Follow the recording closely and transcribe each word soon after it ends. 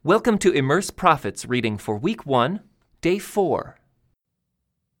Welcome to Immerse Prophets reading for Week 1, Day 4.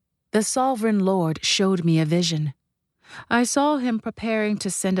 The sovereign Lord showed me a vision. I saw him preparing to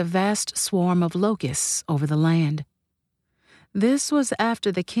send a vast swarm of locusts over the land. This was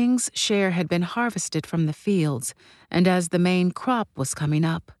after the king's share had been harvested from the fields and as the main crop was coming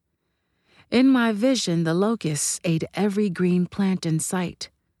up. In my vision, the locusts ate every green plant in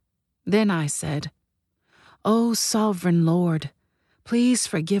sight. Then I said, "O sovereign Lord, please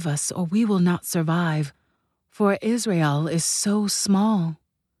forgive us or we will not survive, for Israel is so small."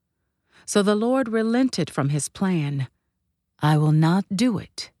 So the Lord relented from his plan. "I will not do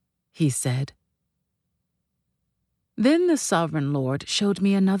it," he said. Then the sovereign Lord showed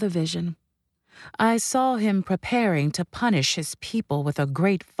me another vision. I saw him preparing to punish his people with a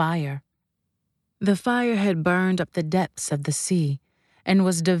great fire. The fire had burned up the depths of the sea and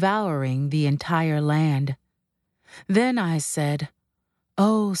was devouring the entire land. Then I said,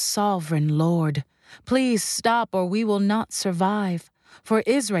 "O sovereign Lord, please stop or we will not survive, for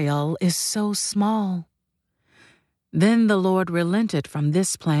Israel is so small." Then the Lord relented from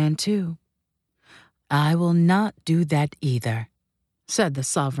this plan too. "I will not do that either," said the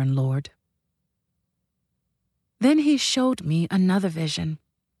sovereign Lord. Then he showed me another vision.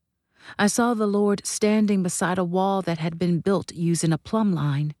 I saw the Lord standing beside a wall that had been built using a plumb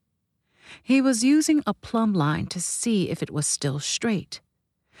line. He was using a plumb line to see if it was still straight.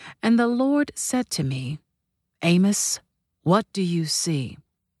 And the Lord said to me, "Amos, what do you see?"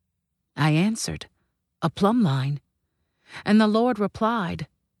 I answered, "A plumb line." And the Lord replied,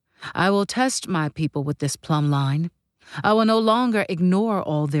 "I will test my people with this plumb line. I will no longer ignore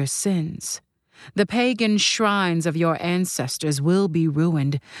all their sins. The pagan shrines of your ancestors will be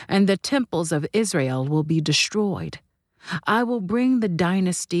ruined, and the temples of Israel will be destroyed. I will bring the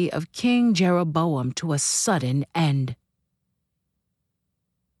dynasty of King Jeroboam to a sudden end."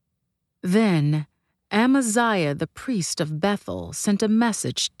 Then Amaziah the priest of Bethel sent a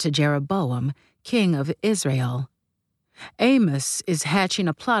message to Jeroboam, king of Israel. "Amos is hatching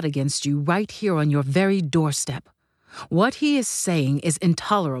a plot against you right here on your very doorstep. What he is saying is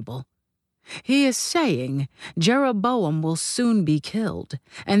intolerable. He is saying Jeroboam will soon be killed,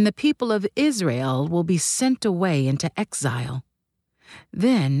 and the people of Israel will be sent away into exile."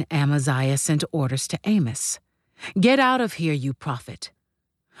 Then Amaziah sent orders to Amos, "Get out of here, you prophet.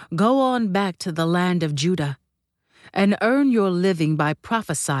 Go on back to the land of Judah and earn your living by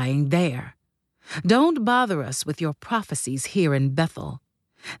prophesying there. Don't bother us with your prophecies here in Bethel.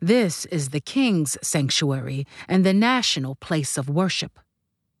 This is the king's sanctuary and the national place of worship."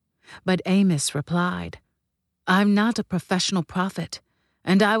 But Amos replied, "I'm not a professional prophet,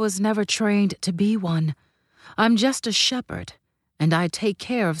 and I was never trained to be one. I'm just a shepherd, and I take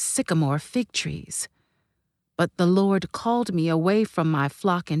care of sycamore fig trees." But the Lord called me away from my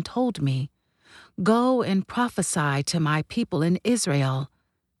flock and told me, "Go and prophesy to my people in Israel.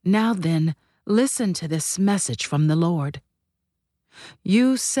 Now then, listen to this message from the Lord.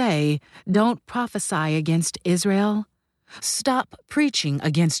 You say, 'Don't prophesy against Israel.' Stop preaching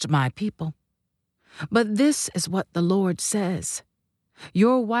against my people. But this is what the Lord says.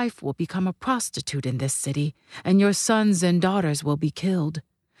 Your wife will become a prostitute in this city, and your sons and daughters will be killed.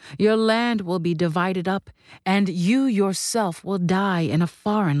 Your land will be divided up, and you yourself will die in a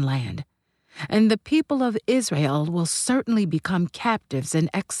foreign land. And the people of Israel will certainly become captives in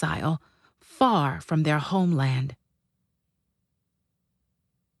exile, far from their homeland."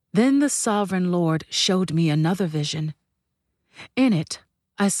 Then the sovereign Lord showed me another vision. In it,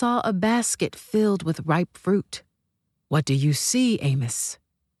 I saw a basket filled with ripe fruit. "What do you see, Amos?"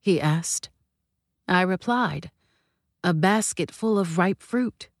 he asked. I replied, "A basket full of ripe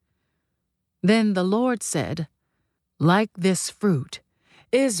fruit." Then the Lord said, "Like this fruit,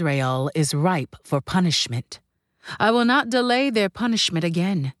 Israel is ripe for punishment. I will not delay their punishment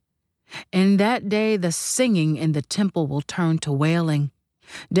again. In that day the singing in the temple will turn to wailing.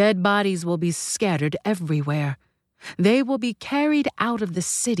 Dead bodies will be scattered everywhere. They will be carried out of the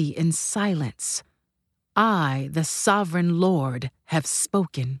city in silence. I, the sovereign Lord, have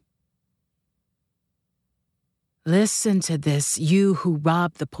spoken." Listen to this, you who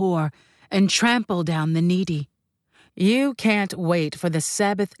rob the poor and trample down the needy. You can't wait for the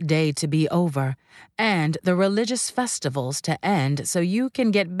Sabbath day to be over and the religious festivals to end so you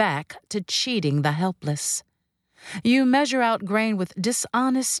can get back to cheating the helpless. You measure out grain with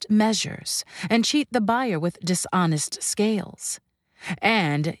dishonest measures and cheat the buyer with dishonest scales.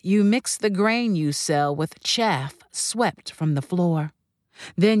 And you mix the grain you sell with chaff swept from the floor.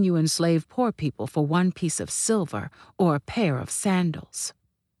 Then you enslave poor people for one piece of silver or a pair of sandals.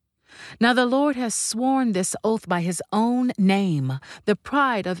 Now the Lord has sworn this oath by his own name, the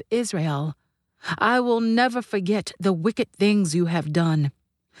pride of Israel. I will never forget the wicked things you have done.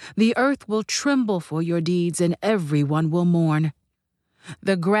 The earth will tremble for your deeds, and everyone will mourn.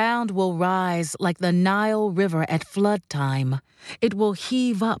 The ground will rise like the Nile River at flood time. It will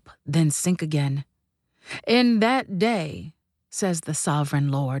heave up, then sink again. In that day, says the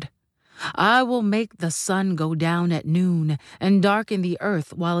sovereign Lord, I will make the sun go down at noon and darken the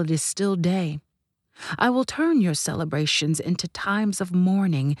earth while it is still day. I will turn your celebrations into times of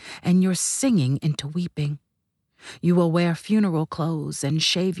mourning and your singing into weeping. You will wear funeral clothes and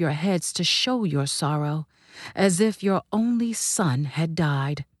shave your heads to show your sorrow, as if your only son had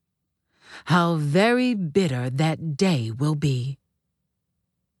died. How very bitter that day will be.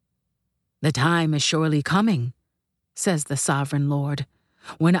 The time is surely coming, says the sovereign Lord,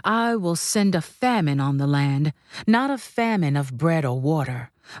 when I will send a famine on the land, not a famine of bread or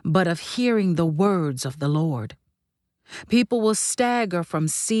water, but of hearing the words of the Lord. People will stagger from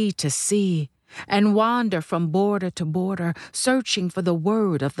sea to sea and wander from border to border, searching for the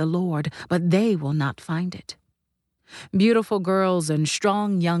word of the Lord, but they will not find it. Beautiful girls and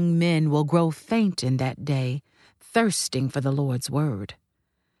strong young men will grow faint in that day, thirsting for the Lord's word.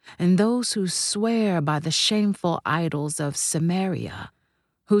 And those who swear by the shameful idols of Samaria,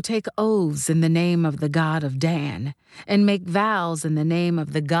 who take oaths in the name of the god of Dan, and make vows in the name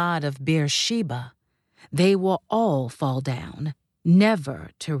of the god of Beersheba, they will all fall down,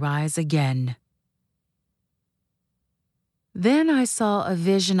 never to rise again. Then I saw a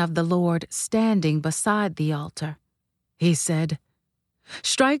vision of the Lord standing beside the altar. He said,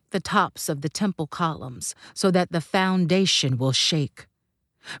 "Strike the tops of the temple columns so that the foundation will shake.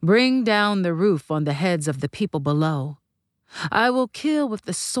 Bring down the roof on the heads of the people below. I will kill with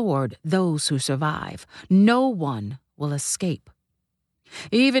the sword those who survive. No one will escape.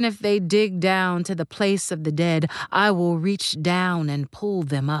 Even if they dig down to the place of the dead, I will reach down and pull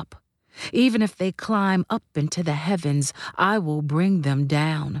them up. Even if they climb up into the heavens, I will bring them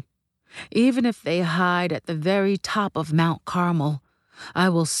down. Even if they hide at the very top of Mount Carmel, I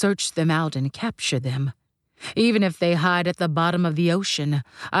will search them out and capture them. Even if they hide at the bottom of the ocean,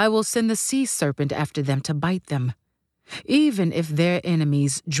 I will send the sea serpent after them to bite them. Even if their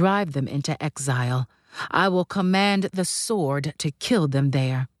enemies drive them into exile, I will command the sword to kill them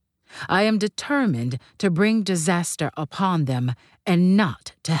there. I am determined to bring disaster upon them and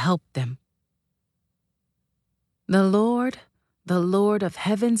not to help them." The Lord of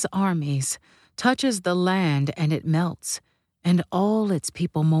heaven's armies, touches the land and it melts, and all its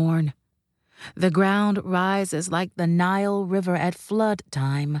people mourn. The ground rises like the Nile River at flood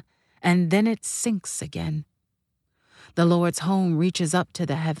time, and then it sinks again. The Lord's home reaches up to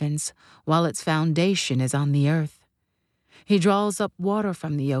the heavens, while its foundation is on the earth. He draws up water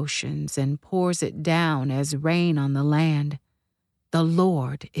from the oceans and pours it down as rain on the land. The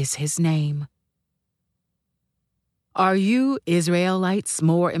Lord is his name. "Are you Israelites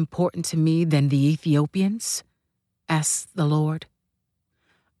more important to me than the Ethiopians?" asks the Lord.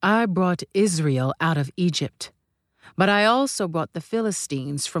 "I brought Israel out of Egypt, but I also brought the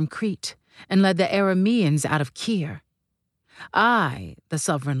Philistines from Crete and led the Arameans out of Kir. I, the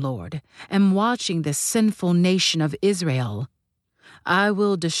sovereign Lord, am watching this sinful nation of Israel. I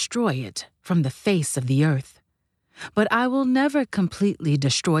will destroy it from the face of the earth, but I will never completely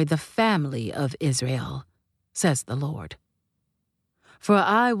destroy the family of Israel, says the Lord. For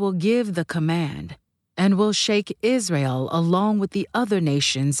I will give the command, and will shake Israel along with the other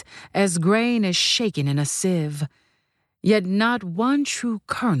nations as grain is shaken in a sieve. Yet not one true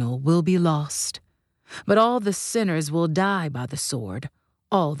kernel will be lost. But all the sinners will die by the sword,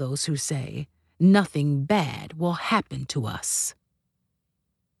 all those who say, 'Nothing bad will happen to us.'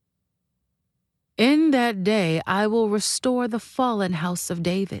 In that day I will restore the fallen house of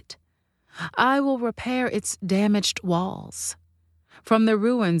David. I will repair its damaged walls. From the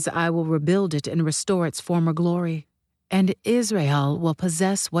ruins I will rebuild it and restore its former glory. And Israel will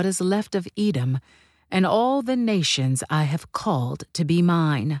possess what is left of Edom and all the nations I have called to be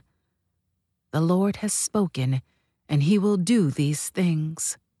mine. The Lord has spoken, and he will do these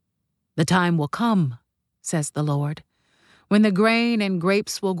things. The time will come, says the Lord, when the grain and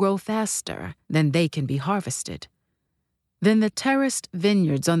grapes will grow faster than they can be harvested. Then the terraced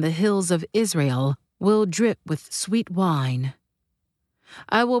vineyards on the hills of Israel will drip with sweet wine.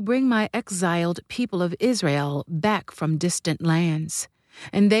 I will bring my exiled people of Israel back from distant lands,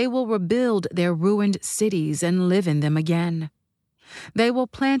 and they will rebuild their ruined cities and live in them again. They will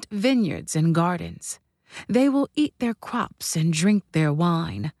plant vineyards and gardens. They will eat their crops and drink their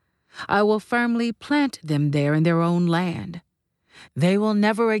wine. I will firmly plant them there in their own land. They will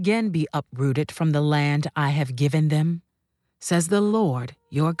never again be uprooted from the land I have given them, says the Lord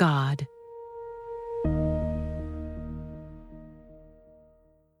your God.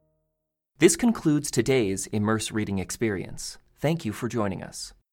 This concludes today's Immerse reading experience. Thank you for joining us.